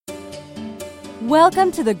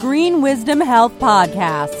Welcome to the Green Wisdom Health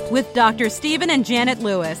Podcast with Dr. Stephen and Janet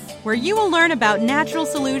Lewis, where you will learn about natural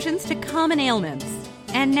solutions to common ailments.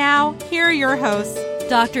 And now, here are your hosts,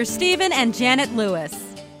 Dr. Stephen and Janet Lewis.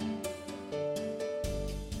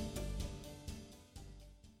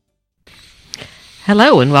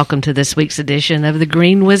 Hello and welcome to this week's edition of the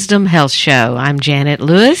Green Wisdom Health Show. I'm Janet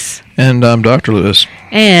Lewis. And I'm Dr. Lewis.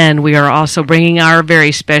 And we are also bringing our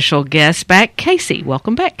very special guest back, Casey.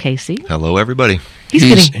 Welcome back, Casey. Hello, everybody.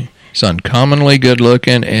 He's uncommonly good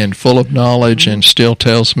looking and full of knowledge and still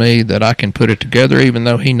tells me that I can put it together even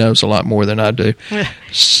though he knows a lot more than I do.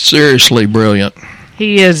 Seriously brilliant.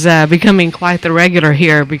 He is becoming quite the regular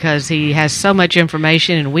here because he has so much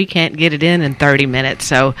information and we can't get it in 30 minutes.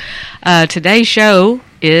 So today's show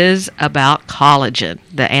is about collagen,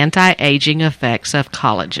 the anti-aging effects of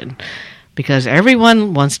collagen, because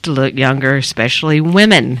everyone wants to look younger, especially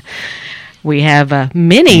women. We have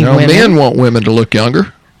many women. Men want women to look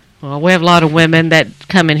younger. Well, we have a lot of women that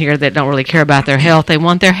come in here that don't really care about their health. They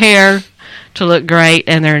want their hair to look great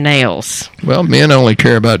and their nails. Well, men only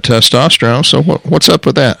care about testosterone, so what's up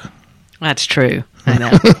with that? That's true. I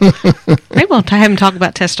know. Maybe we'll have him talk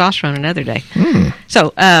about testosterone another day.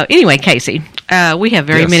 So, anyway, Casey, we have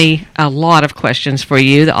a lot of questions for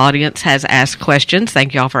you. The audience has asked questions.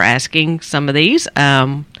 Thank you all for asking some of these.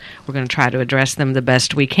 We're going to try to address them the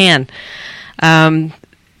best we can. The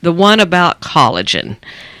one about collagen.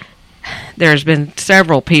 There's been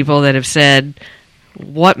several people that have said,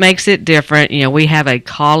 what makes it different? You know, we have a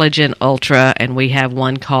Collagen Ultra and we have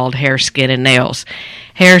one called Hair, Skin, and Nails.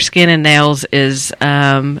 Hair, Skin, and Nails is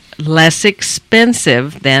less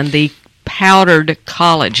expensive than the powdered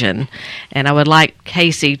collagen. And I would like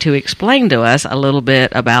Casey to explain to us a little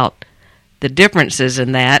bit about the differences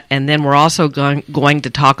in that. And then we're also going to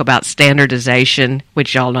talk about standardization,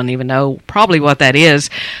 which y'all don't even know probably what that is.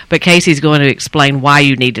 But Casey's going to explain why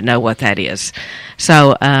you need to know what that is.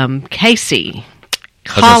 So, Casey,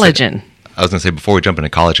 collagen. I was going to say, before we jump into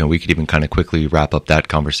collagen, we could even kind of quickly wrap up that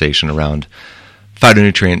conversation around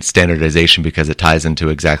phytonutrient standardization because it ties into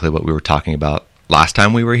exactly what we were talking about last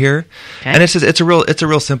time we were here. Okay. And it's a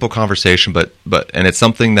real simple conversation, but it's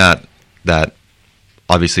something that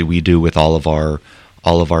obviously we do with all of our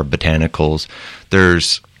botanicals.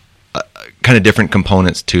 There's kind of different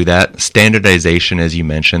components to that. Standardization, as you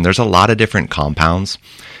mentioned, there's a lot of different compounds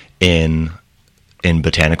in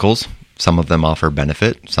botanicals. Some of them offer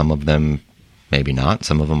benefit, some of them maybe not.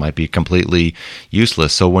 Some of them might be completely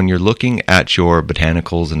useless. So when you're looking at your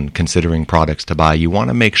botanicals and considering products to buy, you want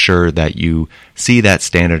to make sure that you see that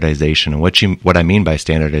standardization. And what I mean by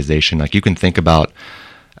standardization, like you can think about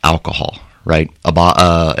alcohol, right?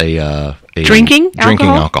 Drinking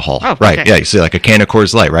alcohol. Oh, right. Okay. Yeah, you see like a can of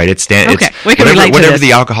Coors Light, right? It's we can relate to whatever this.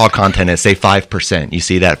 the alcohol content is, say 5%. You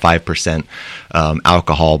see that 5%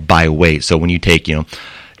 alcohol by weight. So when you take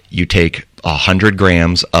 100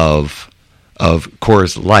 grams of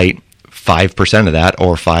Coors Light, 5% of that,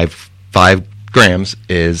 or 5 grams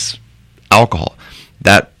is alcohol.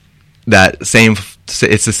 It's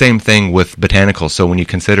the same thing with botanicals. So when you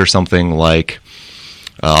consider something like,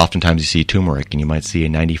 oftentimes you see turmeric, and you might see a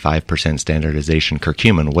 95% standardization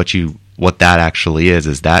curcumin. What that actually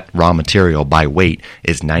is that raw material by weight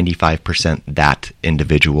is 95% that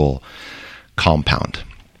individual compound.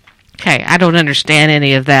 Okay, I don't understand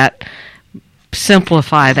any of that.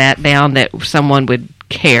 Simplify that down that someone would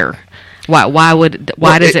care. Why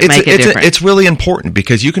does it make a difference? It's really important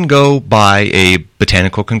because you can go buy a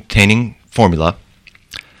botanical containing formula,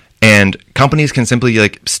 and companies can simply,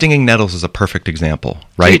 like, stinging nettles is a perfect example,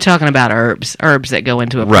 right? You're talking about herbs that go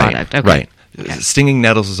into a product. Okay. Right. Okay. Stinging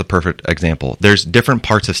nettles is a perfect example. There's different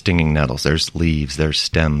parts of stinging nettles. There's leaves, there's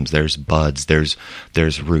stems, there's buds, there's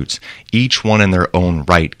roots. Each one in their own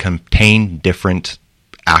right contain different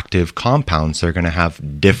active compounds. They're going to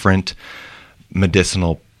have different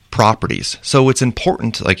medicinal properties. So it's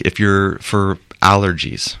important, like if you're for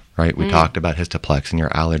allergies, right? We talked about Histoplex in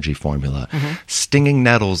your allergy formula. Stinging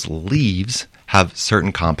nettles leaves have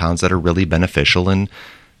certain compounds that are really beneficial in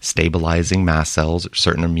stabilizing mast cells,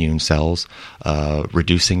 certain immune cells,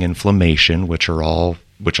 reducing inflammation, which all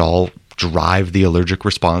drive the allergic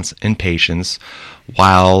response in patients,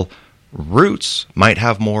 while roots might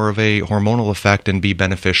have more of a hormonal effect and be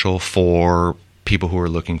beneficial for people who are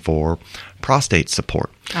looking for prostate support.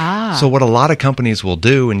 So what a lot of companies will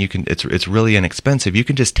do, and it's really inexpensive, you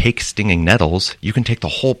can just take stinging nettles, you can take the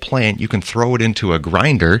whole plant, you can throw it into a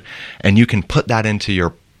grinder, and you can put that into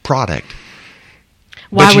your product.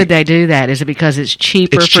 Why would they do that? Is it because it's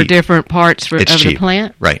cheaper for different parts of the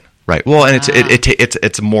plant? Right. Well, and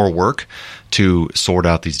it's more work to sort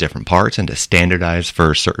out these different parts and to standardize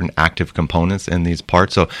for certain active components in these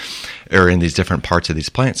parts, or in these different parts of these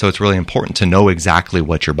plants. So it's really important to know exactly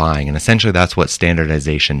what you're buying. And essentially that's what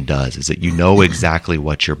standardization does, is that you know exactly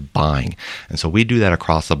what you're buying. And so we do that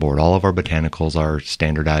across the board. All of our botanicals are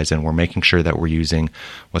standardized, and we're making sure that we're using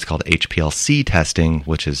what's called HPLC testing,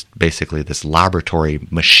 which is basically this laboratory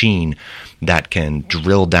machine that can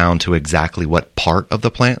drill down to exactly what part of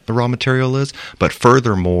the plant the raw material is, but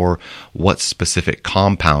furthermore, what specific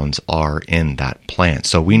compounds are in that plant.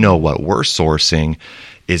 So we know what we're sourcing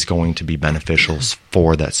is going to be beneficial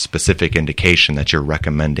for that specific indication that you're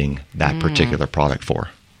recommending that particular product for.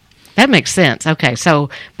 That makes sense. Okay, so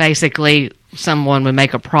basically someone would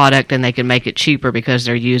make a product and they can make it cheaper because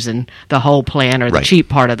they're using the whole plant or the cheap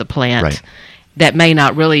part of the plant. Right. That may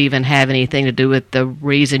not really even have anything to do with the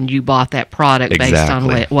reason you bought that product based on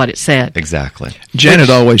what it said. Exactly. Janet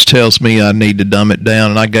always tells me I need to dumb it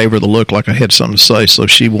down, and I gave her the look like I had something to say, so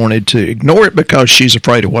she wanted to ignore it because she's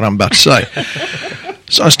afraid of what I'm about to say.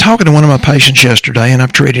 So I was talking to one of my patients yesterday, and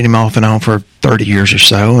I've treated him off and on for 30 years or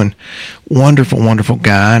so, and wonderful, wonderful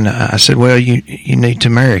guy. And I said, well, you need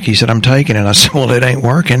turmeric. He said, I'm taking it. I said, well, it ain't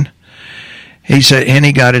working. He said, and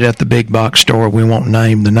he got it at the big box store. We won't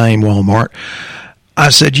name the name, Walmart. I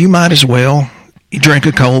said, you might as well drink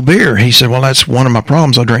a cold beer. He said, well, that's one of my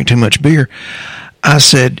problems. I drink too much beer. I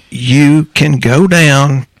said, you can go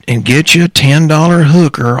down and get you a $10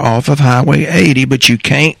 hooker off of Highway 80, but you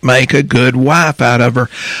can't make a good wife out of her.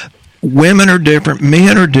 Women are different.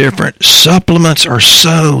 Men are different. Supplements are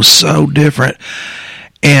so, so different.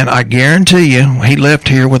 And I guarantee you, he left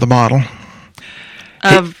here with a bottle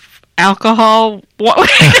of alcohol. What?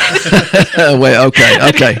 Well,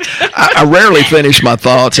 okay. I rarely finish my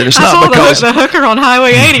thoughts, and it's not because the hooker on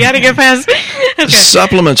Highway 80. I didn't get past. Okay.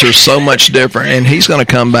 Supplements are so much different, and he's going to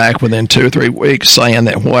come back within 2 or 3 weeks saying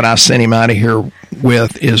that what I sent him out of here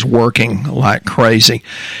with is working like crazy.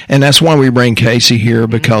 And that's why we bring Casey here,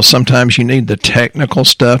 because sometimes you need the technical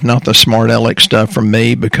stuff, not the smart aleck stuff from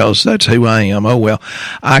me, because that's who I am. Oh, well,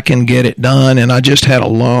 I can get it done. And I just had a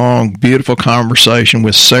long, beautiful conversation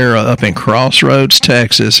with Sarah up in Crossroads,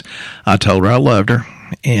 Texas. I told her I loved her.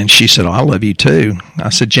 And she said, oh, I love you too. I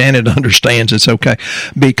said, Janet understands it's okay,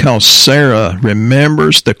 because Sarah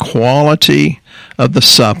remembers the quality of the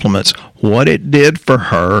supplements, what it did for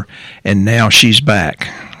her, and now she's back.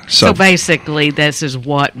 So basically, this is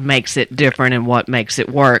what makes it different and what makes it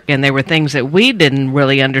work. And there were things that we didn't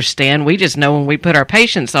really understand. We just know when we put our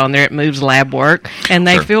patients on there, it moves lab work, and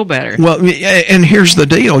they feel better. Well, and here's the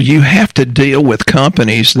deal. You have to deal with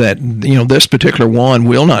companies that, this particular one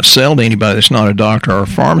will not sell to anybody that's not a doctor or a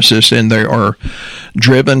pharmacist, and they are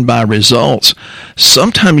driven by results.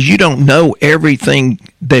 Sometimes you don't know everything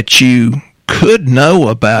that you could know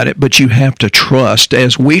about it, but you have to trust,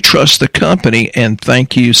 as we trust the company. And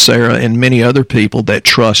thank you, Sarah, and many other people that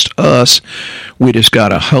trust us. We just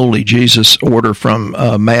got a Holy Jesus order from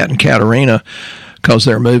Matt and Katerina, because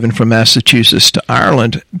they're moving from Massachusetts to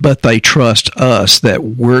Ireland, but they trust us that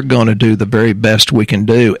we're going to do the very best we can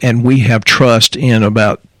do. And we have trust in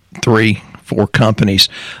about 3-4 companies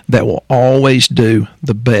that will always do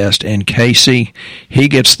the best. And Casey, he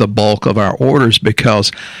gets the bulk of our orders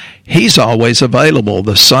because he's always available.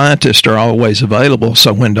 The scientists are always available.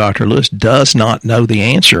 So when Dr. Lewis does not know the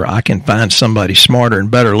answer, I can find somebody smarter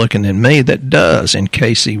and better looking than me that does. And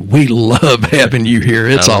Casey, we love having you here.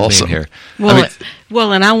 It's awesome. Here.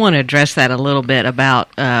 Well, and I want to address that a little bit about,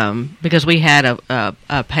 because we had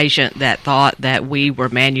a patient that thought that we were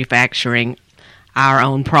manufacturing our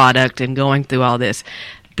own product and going through all this.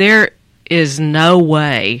 There is no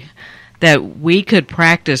way that we could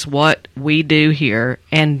practice what we do here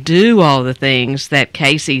and do all the things that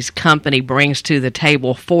Casey's company brings to the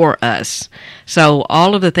table for us. So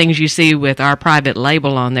all of the things you see with our private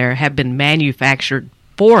label on there have been manufactured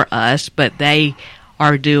for us, but they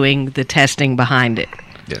are doing the testing behind it.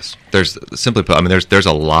 Yes. There's simply put, there's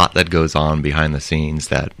a lot that goes on behind the scenes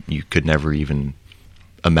that you could never even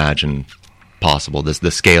imagine possible.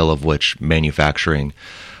 The scale of which manufacturing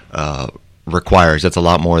requires, it's a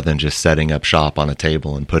lot more than just setting up shop on a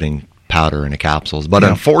table and putting powder into capsules. But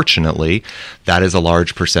unfortunately, that is a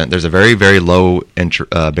large percent. There's a very, very low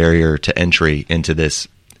barrier to entry into this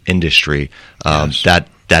industry. Yes.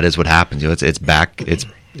 That is what happens. It's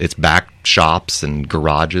back shops and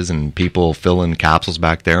garages and people filling capsules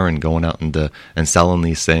back there and going out and selling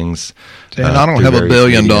these things. And I don't have $1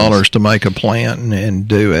 billion to make a plant and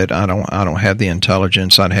do it. I don't have the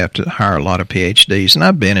intelligence. I'd have to hire a lot of PhDs. And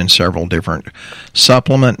I've been in several different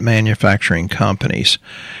supplement manufacturing companies.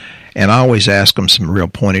 And I always ask them some real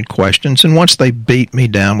pointed questions. And once they beat me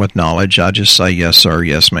down with knowledge, I just say, yes, sir,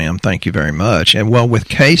 yes, ma'am, thank you very much. And well, with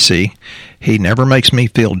Casey, he never makes me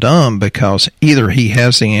feel dumb because either he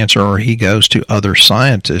has the answer or he goes to other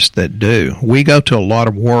scientists that do. We go to a lot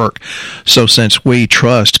of work. So since we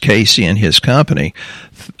trust Casey and his company,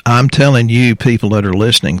 I'm telling you, people that are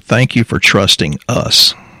listening, thank you for trusting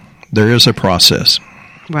us. There is a process.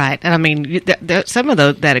 Right. And I mean, some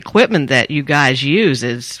of that equipment that you guys use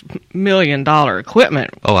is $1 million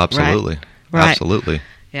equipment. Oh, absolutely. Right? Absolutely.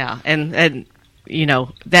 Yeah. And you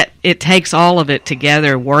know, that it takes all of it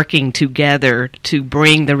together, working together to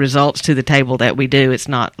bring the results to the table that we do. It's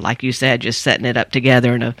not, like you said, just setting it up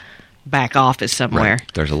together in a back office somewhere.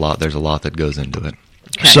 Right. There's a lot that goes into it.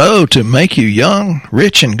 Okay. So to make you young,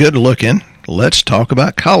 rich, and good looking, let's talk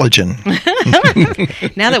about collagen.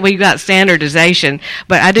 Now that we've got standardization,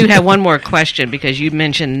 but I do have one more question because you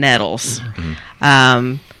mentioned nettles.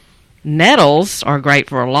 Mm-hmm. Nettles are great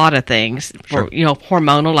for a lot of things. For, Sure.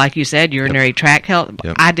 Hormonal, like you said, urinary tract health.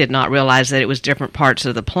 Yep. I did not realize that it was different parts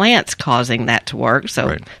of the plants causing that to work. So,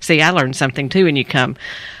 Right. See, I learned something too when you come.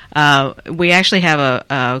 We actually have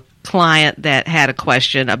a client that had a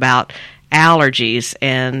question about allergies,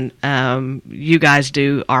 and you guys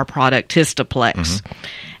do our product Histoplex. Mm-hmm.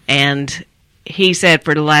 And he said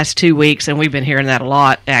for the last 2 weeks, and we've been hearing that a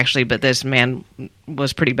lot actually, but this man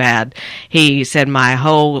was pretty bad. He said, my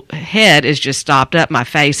whole head is just stopped up, my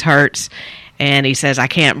face hurts, and he says, I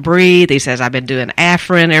can't breathe. He says, I've been doing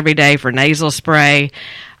Afrin every day for nasal spray.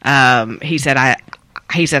 He said, I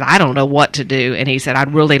don't know what to do, and he said,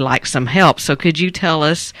 I'd really like some help. So could you tell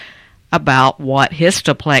us about what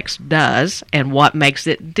Histoplex does and what makes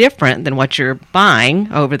it different than what you're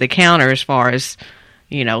buying over the counter as far as,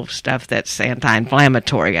 stuff that's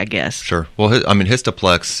anti-inflammatory, I guess. Sure. Well,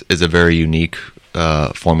 Histoplex is a very unique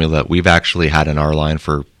formula that we've actually had in our line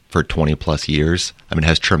for 20 plus years. It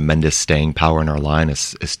has tremendous staying power in our line.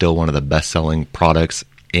 It's still one of the best-selling products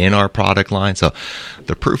in our product line. So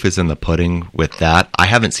the proof is in the pudding with that. I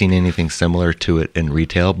haven't seen anything similar to it in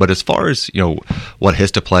retail, but as far as, what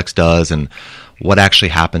Histoplex does and what actually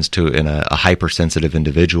happens to in a hypersensitive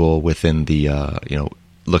individual within the,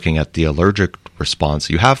 looking at the allergic response,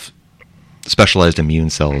 you have specialized immune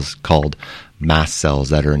cells called mast cells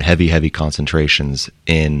that are in heavy concentrations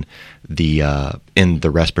in the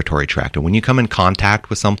respiratory tract. And when you come in contact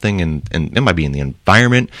with something, and it might be in the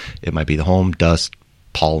environment, it might be the home, dust,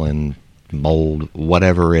 pollen, mold,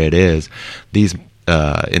 whatever it is, these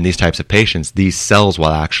in these types of patients, these cells will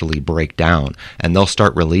actually break down and they'll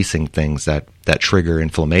start releasing things that trigger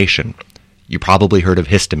inflammation. You probably heard of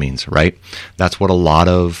histamines, right? That's what a lot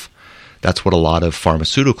of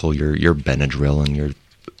pharmaceutical, your Benadryl and your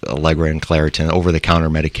Allegra and Claritin, over-the-counter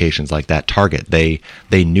medications like that target. They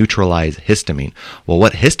neutralize histamine. Well,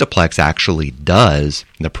 what Histoplex actually does,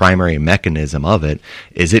 the primary mechanism of it,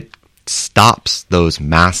 is it stops those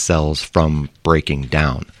mast cells from breaking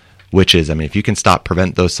down, which is, if you can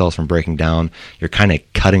prevent those cells from breaking down, you're kind of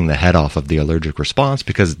cutting the head off of the allergic response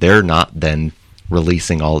because they're not then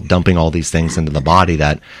dumping all these things into the body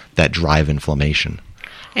that drive inflammation.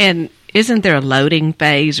 And isn't there a loading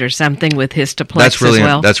phase or something with Histoplex as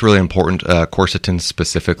well? That's really important. Quercetin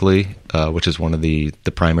specifically, which is one of the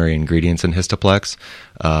primary ingredients in Histoplex.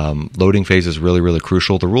 Loading phase is really, really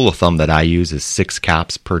crucial. The rule of thumb that I use is 6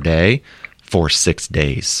 caps per day for 6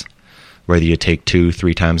 days. Whether you take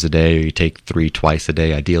 2-3 times a day or you take 3 twice a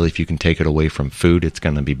day, ideally if you can take it away from food, it's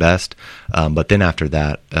going to be best. But then after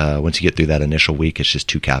that, once you get through that initial week, it's just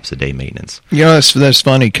 2 caps a day maintenance. That's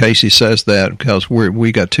funny Casey says that because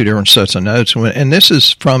we got 2 different sets of notes. And this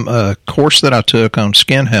is from a course that I took on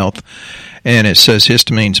skin health. And it says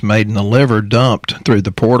histamines made in the liver dumped through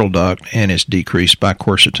the portal duct and it's decreased by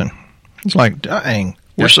quercetin. It's like, dang.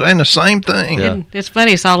 We're saying the same thing. Yeah. And it's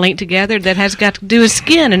funny, it's all linked together. That has got to do with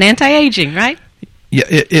skin and anti-aging, right? Yeah,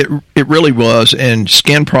 it really was. And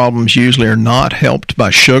skin problems usually are not helped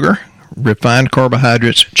by sugar, refined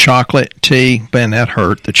carbohydrates, chocolate, tea. Man, that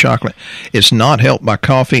hurt, the chocolate. It's not helped by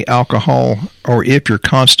coffee, alcohol, or if you're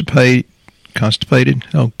constipated,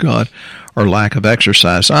 oh God, or lack of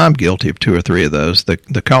exercise. I'm guilty of 2 or 3 of those.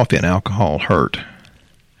 The coffee and alcohol hurt.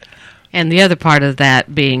 And the other part of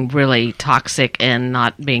that being really toxic and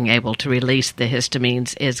not being able to release the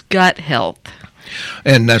histamines is gut health.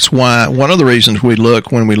 And that's why one of the reasons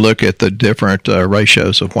when we look at the different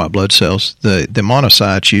ratios of white blood cells, the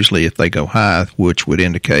monocytes usually, if they go high, which would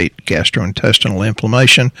indicate gastrointestinal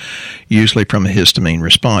inflammation, usually from a histamine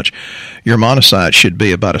response. Your monocyte should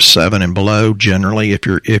be about a 7 and below generally if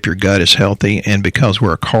your gut is healthy. And because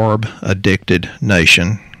we're a carb addicted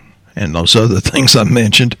nation, and those other things I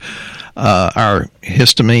mentioned, our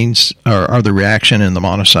histamines are the reaction in the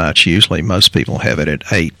monocytes. Usually most people have it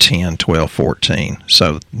at 8, 10, 12, 14.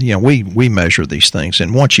 So, we measure these things.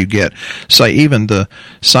 And once you get, say, even the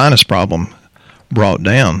sinus problem brought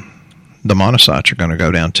down, the monocytes are going to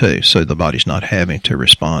go down too. So the body's not having to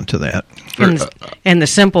respond to that. And the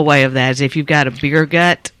simple way of that is if you've got a beer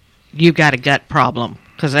gut, you've got a gut problem.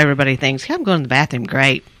 Because everybody thinks, I'm going to the bathroom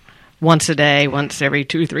great. Once a day, once every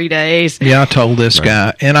 2-3 days. Yeah, I told this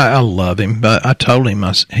guy, and I love him, but I told him,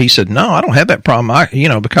 he said, no, I don't have that problem.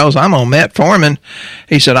 Because I'm on metformin,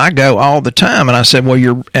 he said, I go all the time. And I said,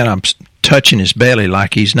 and I'm touching his belly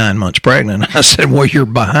like he's 9 months pregnant. I said, well, you're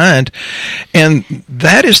behind. And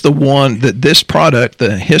that is the one that this product, the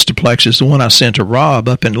Histoplex, is the one I sent to Rob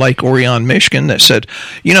up in Lake Orion, Michigan, that said,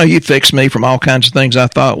 you fixed me from all kinds of things I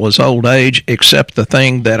thought was old age, except the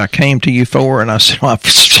thing that I came to you for. And I said, well, I'm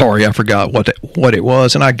sorry, I forgot what it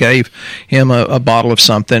was. And I gave him a bottle of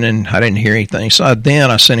something, and I didn't hear anything. So I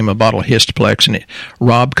sent him a bottle of Histoplex, and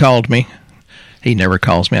Rob called me. He never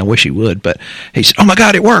calls me. I wish he would. But he said, oh, my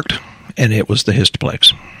God, it worked. And it was the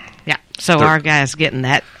Histoplex. Yeah, so our guy's getting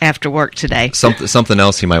that after work today. Something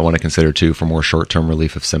else you might want to consider, too, for more short-term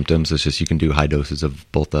relief of symptoms is just you can do high doses of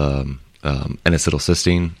both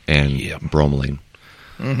N-acetylcysteine and bromelain.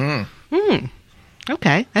 Mm-hmm.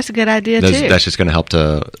 Okay, that's a good idea, too. That's just going to help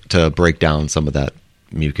to break down some of that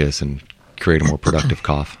mucus and create a more productive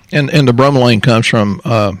cough. And the bromelain comes from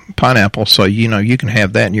pineapple, so, you can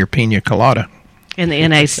have that in your pina colada. And the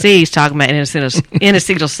NAC is talking about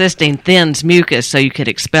N-acetylcysteine thins mucus so you could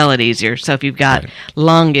expel it easier. So if you've got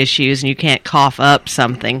lung issues and you can't cough up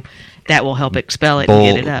something, that will help expel it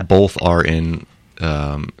and get it up. Both are in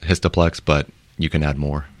Histoplex, but you can add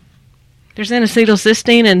more. There's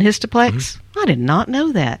N-acetylcysteine in Histoplex? Mm-hmm. I did not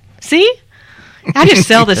know that. See? I just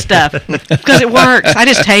sell this stuff because it works. I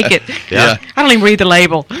just take it. Yeah. I don't even read the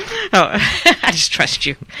label. I just trust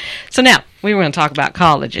you. So now, we were going to talk about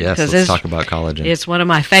collagen. Yes, let's talk about collagen. It's one of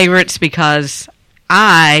my favorites because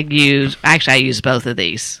I use both of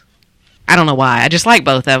these. I don't know why. I just like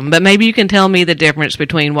both of them. But maybe you can tell me the difference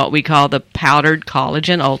between what we call the powdered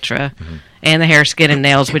collagen ultra and the hair, skin, and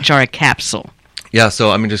nails, which are a capsule. Yeah,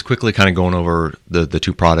 so just quickly kind of going over the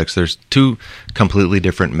two products. There's two completely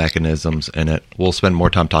different mechanisms in it. We'll spend more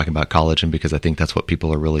time talking about collagen because I think that's what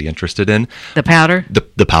people are really interested in. The powder?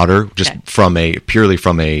 The powder, just purely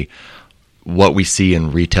from what we see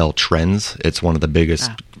in retail trends. It's one of the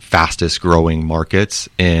biggest, fastest growing markets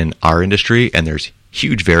in our industry, and there's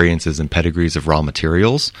huge variances in pedigrees of raw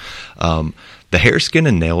materials. The hair, skin,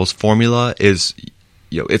 and nails formula is,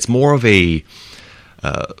 it's more of a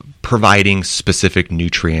providing specific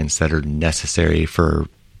nutrients that are necessary for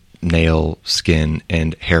nail, skin,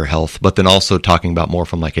 and hair health, but then also talking about more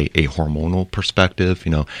from like a hormonal perspective.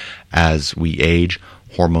 As we age,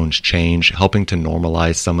 hormones change, helping to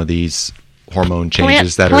normalize some of these hormone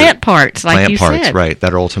changes plant parts, like you said, right?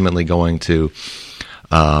 That are ultimately going to,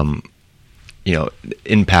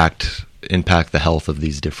 impact the health of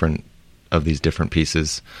these different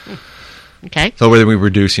pieces. Okay. So whether we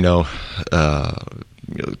reduce,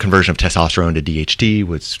 conversion of testosterone to DHT,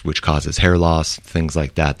 which causes hair loss, things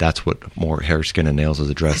like that. That's what more hair, skin, and nails is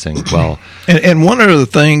addressing. Well, and one other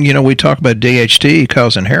thing, we talk about DHT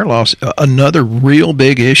causing hair loss. Another real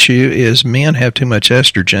big issue is men have too much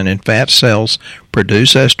estrogen, and fat cells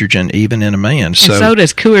produce estrogen even in a man. And so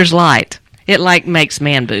does Coors Light. It makes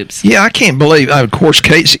man boobs. Yeah, I can't believe. Of course,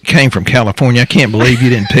 Casey came from California. I can't believe you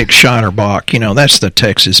didn't pick Shiner Bock. That's the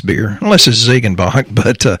Texas beer, unless it's Ziegenbock.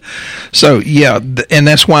 But and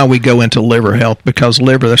that's why we go into liver health, because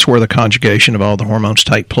liver, that's where the conjugation of all the hormones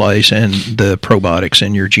take place and the probiotics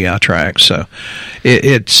in your GI tract. So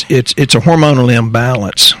it's a hormonal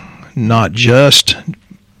imbalance, not just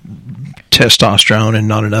testosterone and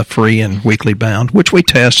not enough free and weekly bound, which we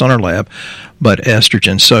test on our lab, but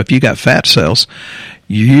estrogen. So if you got fat cells,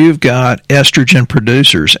 you've got estrogen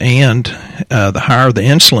producers, and the higher the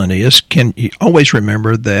insulin is, you always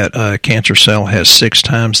remember that a cancer cell has 6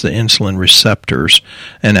 times the insulin receptors,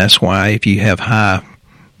 and that's why if you have high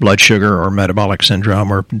blood sugar or metabolic syndrome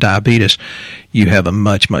or diabetes, you have a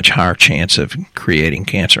much, much higher chance of creating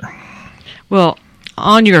cancer. Well,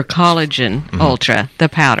 on your collagen ultra, the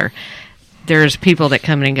powder, there's people that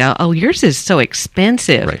come in and go, oh, yours is so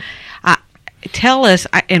expensive. Right. Tell us,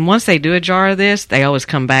 and once they do a jar of this, they always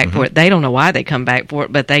come back for it. They don't know why they come back for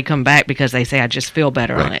it, but they come back because they say, I just feel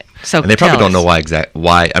better on it. So and they probably don't know why.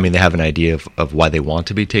 I mean, they have an idea of why they want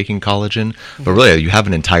to be taking collagen, but really you have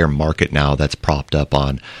an entire market now that's propped up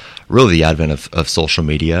on really the advent of social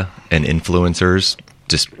media and influencers.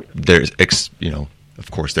 Just there's,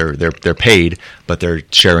 of course, they're paid, but they're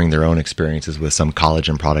sharing their own experiences with some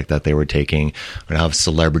collagen product that they were taking. We're gonna have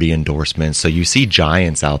celebrity endorsements. So you see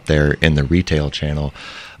giants out there in the retail channel.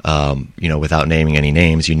 Without naming any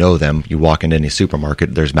names, you know them. You walk into any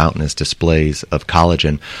supermarket, there's mountainous displays of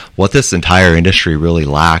collagen. What this entire industry really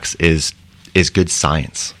lacks is good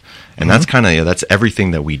science. And that's kind of, that's everything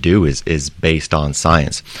that we do is based on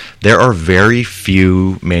science. There are very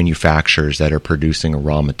few manufacturers that are producing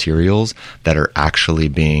raw materials that are actually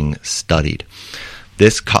being studied.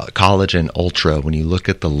 This Collagen Ultra, when you look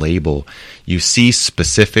at the label, you see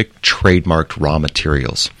specific trademarked raw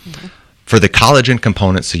materials. For the collagen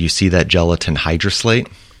component, so you see that gelatin hydroslate,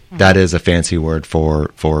 that is a fancy word for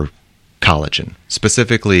collagen,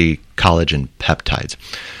 specifically collagen peptides.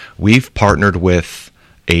 We've partnered with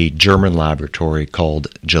a German laboratory called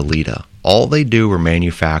Gelita. All they do are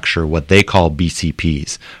manufacture what they call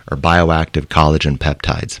BCPs, or bioactive collagen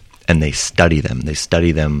peptides, and they study them. They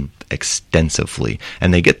study them extensively,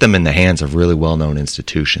 and they get them in the hands of really well-known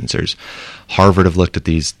institutions. There's Harvard have looked at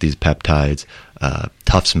these peptides,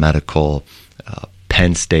 Tufts Medical,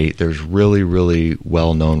 Penn State. There's really, really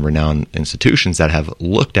well-known, renowned institutions that have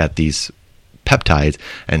looked at these peptides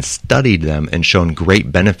and studied them and shown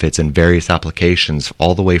great benefits in various applications,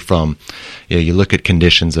 all the way from, you look at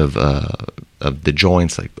conditions of the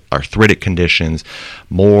joints, like arthritic conditions,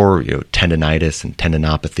 more tendonitis and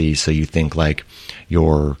tendinopathy. So you think like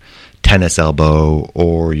your tennis elbow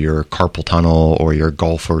or your carpal tunnel or your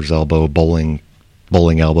golfer's elbow, bowling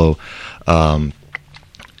elbow, and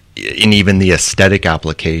even the aesthetic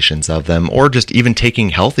applications of them, or just even taking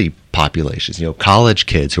healthy populations, college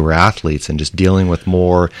kids who are athletes and just dealing with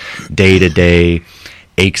more day-to-day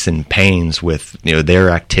aches and pains with their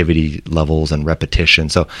activity levels and repetition.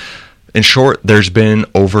 So in short, there's been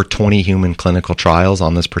over 20 human clinical trials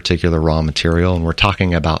on this particular raw material, and we're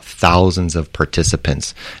talking about thousands of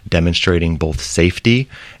participants demonstrating both safety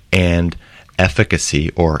and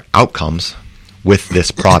efficacy or outcomes with this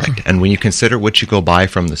product. And when you consider what you go buy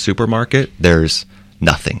from the supermarket, there's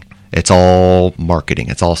nothing. It's all marketing.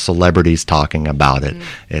 It's all celebrities talking about it.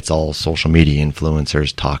 It's all social media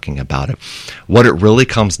influencers talking about it. What it really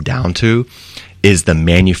comes down to is the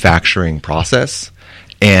manufacturing process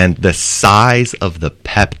and the size of the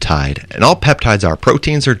peptide. And all peptides are.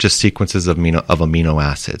 Proteins are just sequences of amino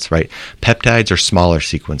acids, right? Peptides are smaller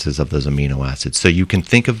sequences of those amino acids. So you can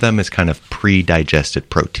think of them as kind of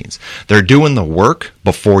pre-digested proteins. They're doing the work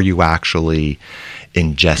before you actually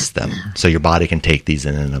ingest them, so your body can take these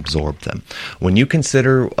in and absorb them. When you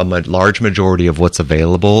consider a large majority of what's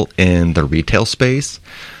available in the retail space,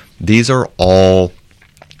 these are all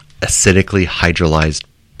acidically hydrolyzed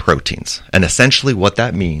proteins. And essentially what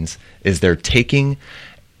that means is they're taking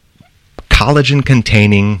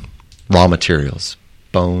collagen-containing raw materials,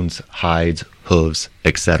 bones, hides, hooves,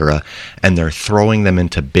 etc., and they're throwing them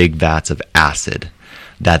into big vats of acid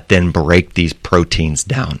that then break these proteins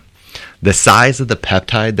down. The size of the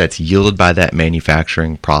peptide that's yielded by that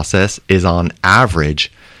manufacturing process is on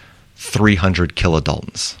average 300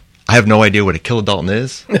 kilodaltons. I have no idea what a kilodalton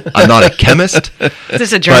is. I'm not a chemist. Is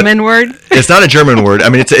this a German word? It's not a German word. I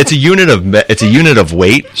mean, it's a unit of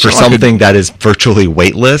weight for something that is virtually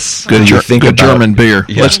weightless. Good German beer.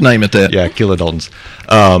 Yeah. Let's name it that. Yeah, kilodaltons.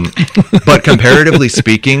 But comparatively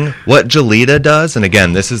speaking, what Gelita does, and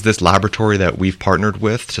again, this is this laboratory that we've partnered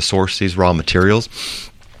with to source these raw materials,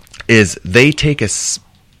 is they take a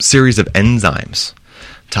series of enzymes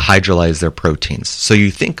to hydrolyze their proteins. So you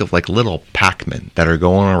think of like little Pac-Men that are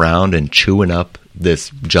going around and chewing up this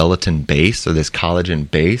gelatin base or this collagen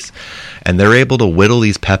base, and they're able to whittle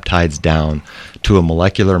these peptides down to a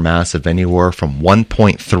molecular mass of anywhere from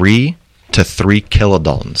 1.3 to 3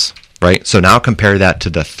 kilodaltons. Right? So now compare that to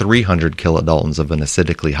the 300 kilodaltons of an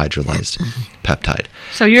acidically hydrolyzed peptide.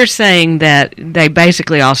 So you're saying that they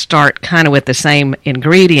basically all start kind of with the same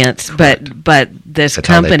ingredients, but this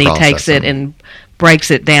company takes it and breaks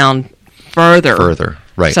it down further.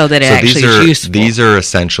 Right. So that it actually is useful. These are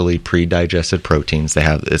essentially pre-digested proteins. They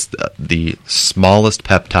have the smallest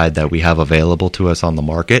peptide that we have available to us on the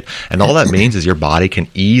market, and all that means is your body can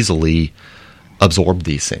easily absorb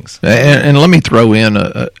these things. And let me throw in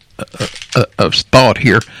a thought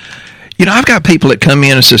here. I've got people that come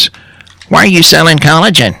in and says, "Why are you selling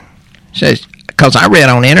collagen?" Says, "Because I read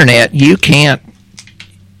on the internet you can't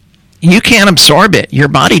absorb it. Your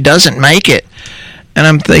body doesn't make it." And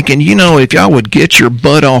I'm thinking, if y'all would get your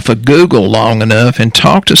butt off of Google long enough and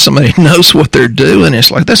talk to somebody who knows what they're doing, it's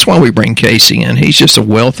like, that's why we bring Casey in. He's just a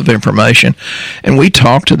wealth of information. And we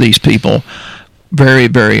talk to these people very,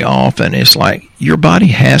 very often. It's like, your body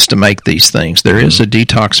has to make these things. There is a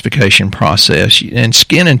detoxification process, and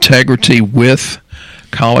skin integrity with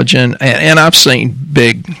collagen, and I've seen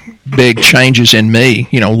big changes in me,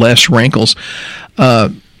 less wrinkles.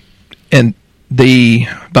 And the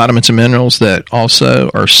vitamins and minerals that also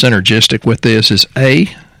are synergistic with this is A,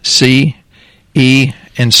 C, E,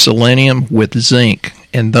 and selenium with zinc.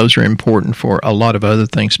 And those are important for a lot of other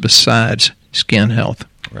things besides skin health.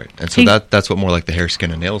 Right. And so that's what more like the hair,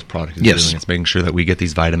 skin, and nails product is doing. It's making sure that we get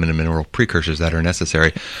these vitamin and mineral precursors that are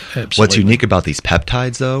necessary. Absolutely. What's unique about these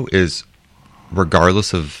peptides, though, is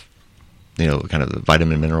regardless of kind of the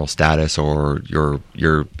vitamin mineral status or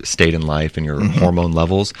your state in life and your hormone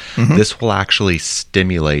levels, this will actually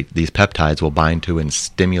stimulate, these peptides will bind to and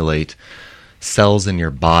stimulate cells in your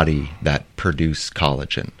body that produce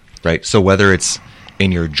collagen, right? So whether it's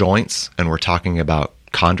in your joints, and we're talking about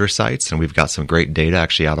chondrocytes, and we've got some great data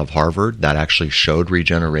actually out of Harvard that actually showed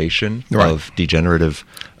regeneration of degenerative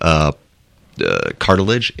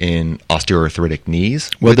cartilage in osteoarthritic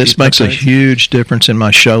knees. Well, this makes a huge difference in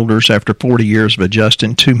my shoulders after 40 years of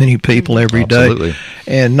adjusting too many people every day.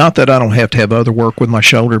 And not that I don't have to have other work with my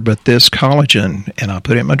shoulder, but this collagen, and I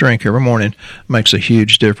put it in my drink every morning, makes a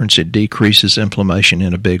huge difference. It decreases inflammation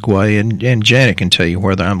in a big way. And Janet can tell you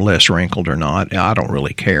whether I'm less wrinkled or not. I don't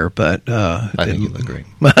really care, but I think you look great.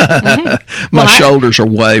 My shoulders are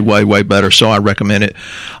way, way, way better, so I recommend it,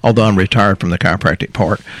 although I'm retired from the chiropractic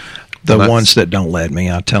part. The ones that don't let me,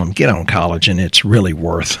 I tell them, get on collagen. It's really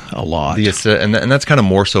worth a lot. And that's kind of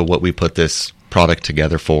more so what we put this product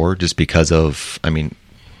together for, just because of,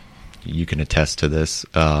 you can attest to this,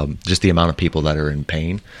 just the amount of people that are in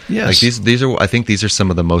pain. Yes. I think these are some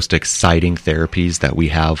of the most exciting therapies that we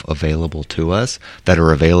have available to us, that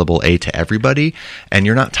are available, to everybody. And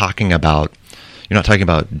you're not talking about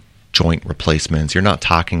joint replacements. You're not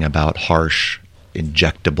talking about harsh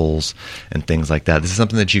injectables and things like that. This is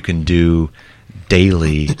something that you can do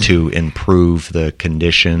daily to improve the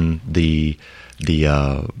condition, the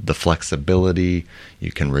flexibility.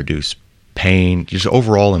 You can reduce pain, just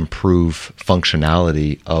overall improve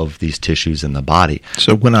functionality of these tissues in the body.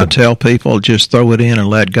 So when I tell people just throw it in and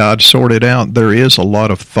let God sort it out, there is a lot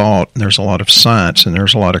of thought, and there's a lot of science, and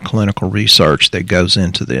there's a lot of clinical research that goes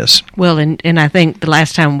into this. Well, and I think the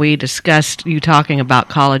last time we discussed you talking about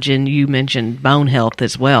collagen, you mentioned bone health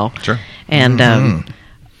as well. Sure. And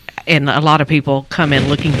and a lot of people come in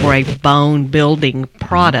looking for a bone building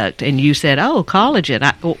product, and you said, "Oh, collagen.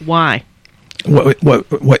 Why?" What,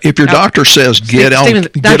 if your doctor says get on,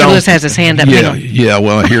 Dr. Lewis has his hand up. Yeah.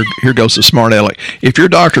 Well, here goes the smart aleck. If your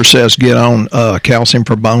doctor says get on calcium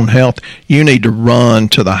for bone health, you need to run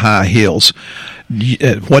to the high hills.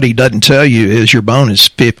 What he doesn't tell you is your bone is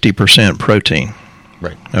 50% protein.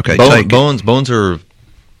 Right. Okay. Bones are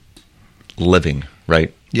living,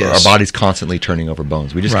 right? Yes. Our body's constantly turning over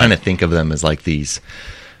bones. We just kind of think of them as like these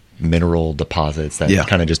mineral deposits that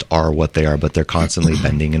kind of just are what they are, but they're constantly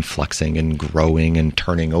bending and flexing and growing and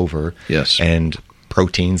turning over. Yes. And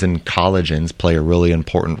proteins and collagens play a really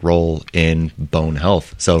important role in bone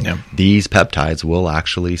health. So these peptides will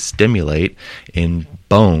actually stimulate in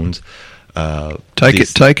bones. Take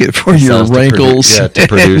it for your wrinkles to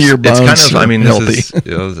produce. And your bones. It's kind of, healthy.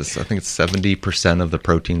 I think it's 70% of the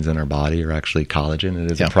proteins in our body are actually collagen.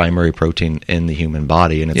 It is a primary protein in the human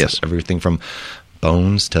body, and it's everything from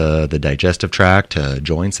bones to the digestive tract to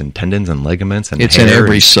joints and tendons and ligaments and it's hair in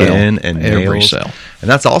every and cell skin and every nails. cell. And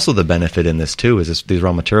that's also the benefit in this too, is these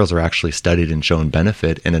raw materials are actually studied and shown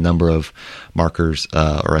benefit in a number of markers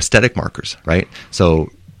or aesthetic markers, right?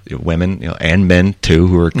 So women and men too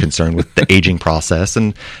who are concerned with the aging process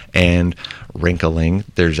and wrinkling,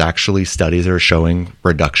 there's actually studies that are showing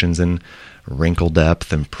reductions in wrinkle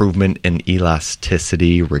depth, improvement in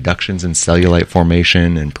elasticity, reductions in cellulite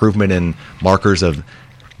formation, improvement in markers of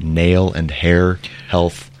nail and hair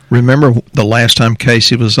health. Remember the last time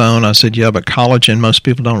Casey was on, I said, but collagen, most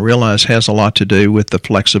people don't realize, has a lot to do with the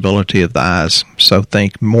flexibility of the eyes. So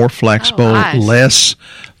think more flexible, less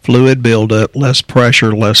fluid buildup, less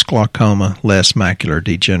pressure, less glaucoma, less macular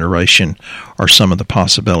degeneration are some of the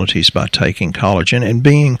possibilities by taking collagen and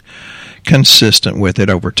being consistent with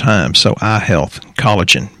it over time. So eye health,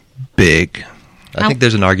 collagen, big. I think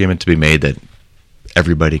there's an argument to be made that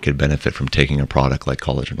everybody could benefit from taking a product like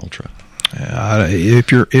Collagen Ultra.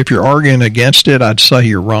 If you're arguing against it, I'd say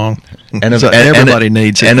you're wrong. Everybody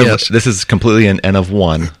needs it. This is completely an N of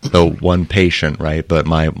one, though one patient, right? But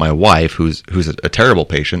my wife, who's a terrible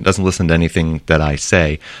patient, doesn't listen to anything that I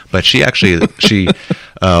say. But she actually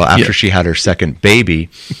after she had her second baby,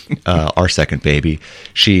 our second baby,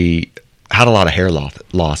 she had a lot of hair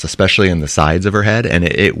loss, especially in the sides of her head, and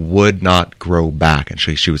it would not grow back. And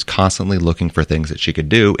she was constantly looking for things that she could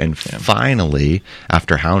do. And finally,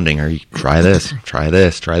 after hounding her, try this,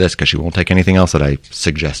 because she won't take anything else that I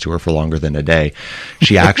suggest to her for longer than a day.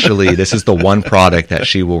 She actually, this is the one product that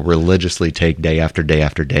she will religiously take day after day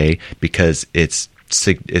after day, because it's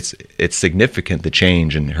significant, the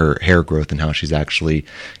change in her hair growth and how she's actually,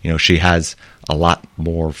 she has a lot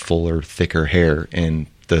more fuller, thicker hair in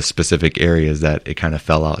the specific areas that it kind of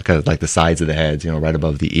fell out, kind of like the sides of the heads, right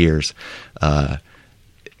above the ears,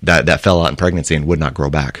 that fell out in pregnancy and would not grow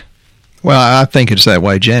back. Well, I think it's that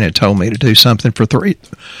way. Janet told me to do something for 3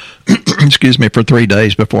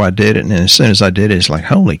 days before I did it. And then as soon as I did it, it's like,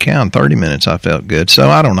 holy cow, in 30 minutes I felt good. So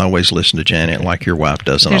I don't always listen to Janet like your wife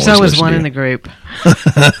doesn't. There's always one in the group.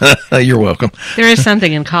 You're welcome. There is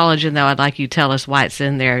something in collagen, though, I'd like you to tell us why it's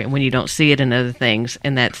in there when you don't see it in other things,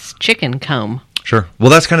 and that's chicken comb. Sure. Well,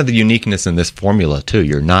 that's kind of the uniqueness in this formula, too.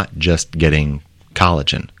 You're not just getting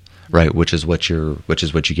collagen, right, which is what you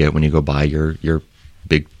get when you go buy your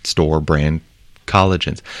big store brand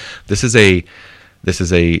collagens. This is a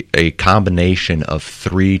combination of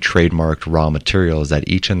 3 trademarked raw materials that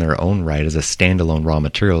each in their own right, as a standalone raw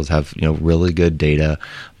materials, have really good data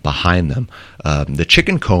behind them. The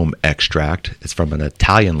chicken comb extract is from an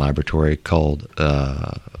Italian laboratory called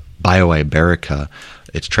BioIberica.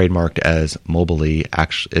 It's trademarked as Mobili,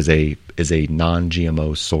 is a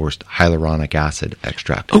non-GMO sourced hyaluronic acid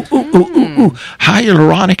extract.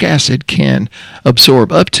 Hyaluronic acid can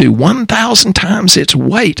absorb up to 1,000 times its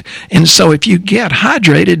weight, and so if you get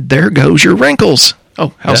hydrated, there goes your wrinkles.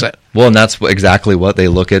 Oh, how's that? Well, and that's exactly what they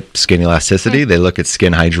look at: skin elasticity. They look at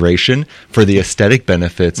skin hydration for the aesthetic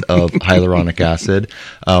benefits of hyaluronic acid.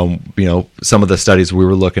 Some of the studies we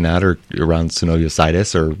were looking at are around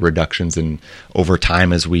synovositis, or reductions in over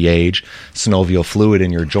time as we age, synovial fluid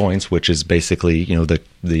in your joints, which is basically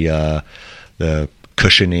the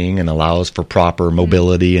cushioning and allows for proper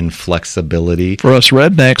mobility and flexibility. For us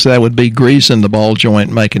rednecks, that would be greasing the ball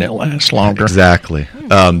joint, making it last longer. Exactly.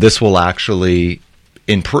 This will actually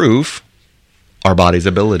improve our body's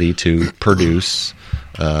ability to produce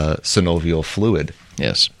synovial fluid.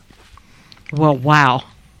 Yes. Well, wow.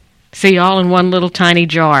 See, all in one little tiny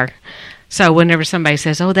jar. So whenever somebody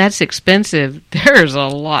says, oh, that's expensive, there's a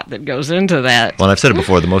lot that goes into that. Well, and I've said it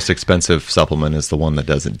before, the most expensive supplement is the one that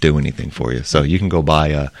doesn't do anything for you. So you can go buy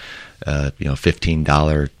a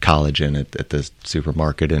 $15 collagen at the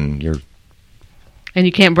supermarket, and you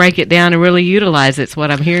can't break it down and really utilize it, is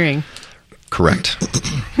what I'm hearing. Correct.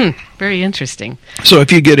 Very interesting. So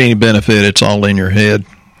if you get any benefit, it's all in your head.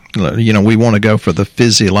 We want to go for the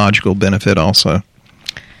physiological benefit also.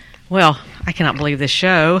 Well, I cannot believe this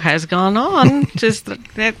show has gone on just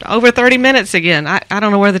over 30 minutes again. I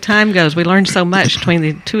don't know where the time goes. We learned so much between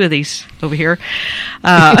the two of these over here.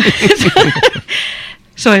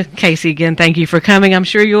 So, Casey, again, thank you for coming. I'm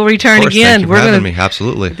sure you'll return again. Thank you for having me.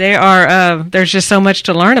 Absolutely. There's just so much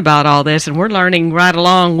to learn about all this, and we're learning right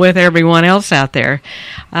along with everyone else out there.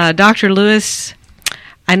 Dr. Lewis,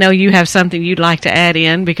 I know you have something you'd like to add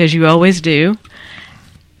in, because you always do.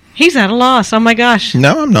 He's at a loss. Oh, my gosh.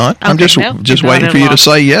 No, I'm not. Okay, I'm just waiting for you to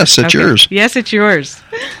say, yes, it's yours. Yes, it's yours.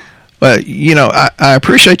 But, I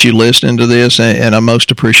appreciate you listening to this, and I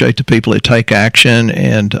most appreciate the people that take action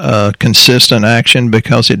and consistent action,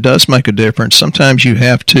 because it does make a difference. Sometimes you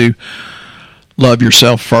have to love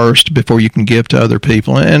yourself first before you can give to other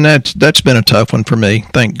people, and that's been a tough one for me.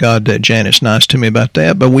 Thank God that Janet's nice to me about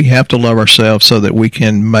that, but we have to love ourselves so that we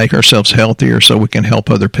can make ourselves healthier, so we can help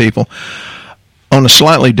other people. On a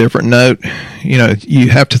slightly different note, you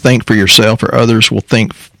have to think for yourself, or others will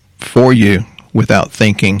think for you without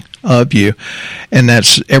thinking of you. And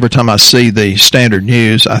that's, every time I see the standard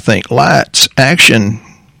news, I think lights, action,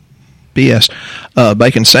 BS,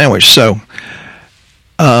 bacon sandwich. So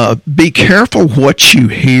be careful what you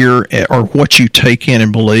hear or what you take in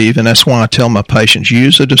and believe. And that's why I tell my patients,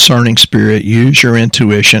 use a discerning spirit, use your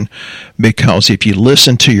intuition, because if you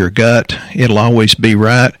listen to your gut, it'll always be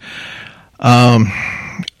right.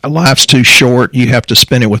 Life's too short. You have to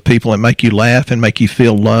spend it with people that make you laugh and make you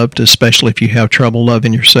feel loved, especially if you have trouble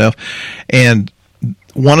loving yourself. And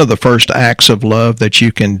one of the first acts of love that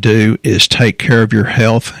you can do is take care of your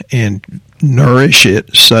health and nourish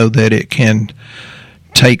it so that it can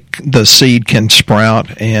the seed can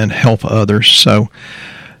sprout and help others. So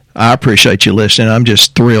I appreciate you listening. I'm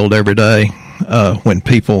just thrilled every day when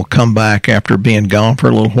people come back after being gone for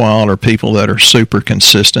a little while, or people that are super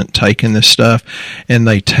consistent taking this stuff, and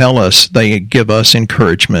they tell us, they give us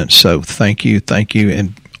encouragement. So thank you,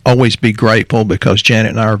 and always be grateful, because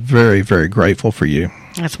Janet and I are very, very grateful for you.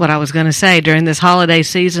 That's what I was going to say. During this holiday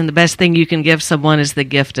season, the best thing you can give someone is the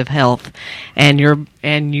gift of health and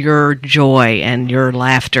your joy and your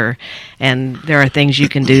laughter. And there are things you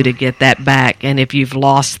can do to get that back. And if you've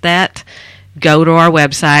lost that, go to our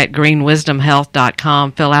website,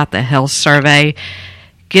 greenwisdomhealth.com, fill out the health survey.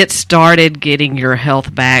 Get started getting your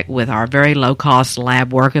health back with our very low-cost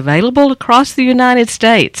lab work available across the United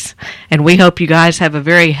States. And we hope you guys have a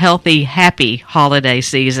very healthy, happy holiday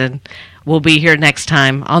season. We'll be here next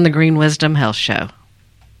time on the Green Wisdom Health Show.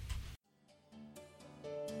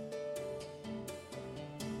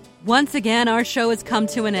 Once again, our show has come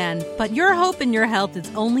to an end, but your hope in your health is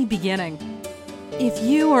only beginning. If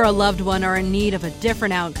you or a loved one are in need of a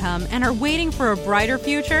different outcome and are waiting for a brighter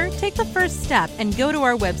future, take the first step and go to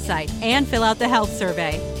our website and fill out the health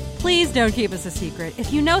survey. Please don't keep us a secret.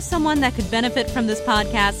 If you know someone that could benefit from this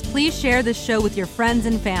podcast, please share this show with your friends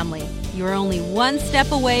and family. You are only one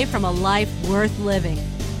step away from a life worth living.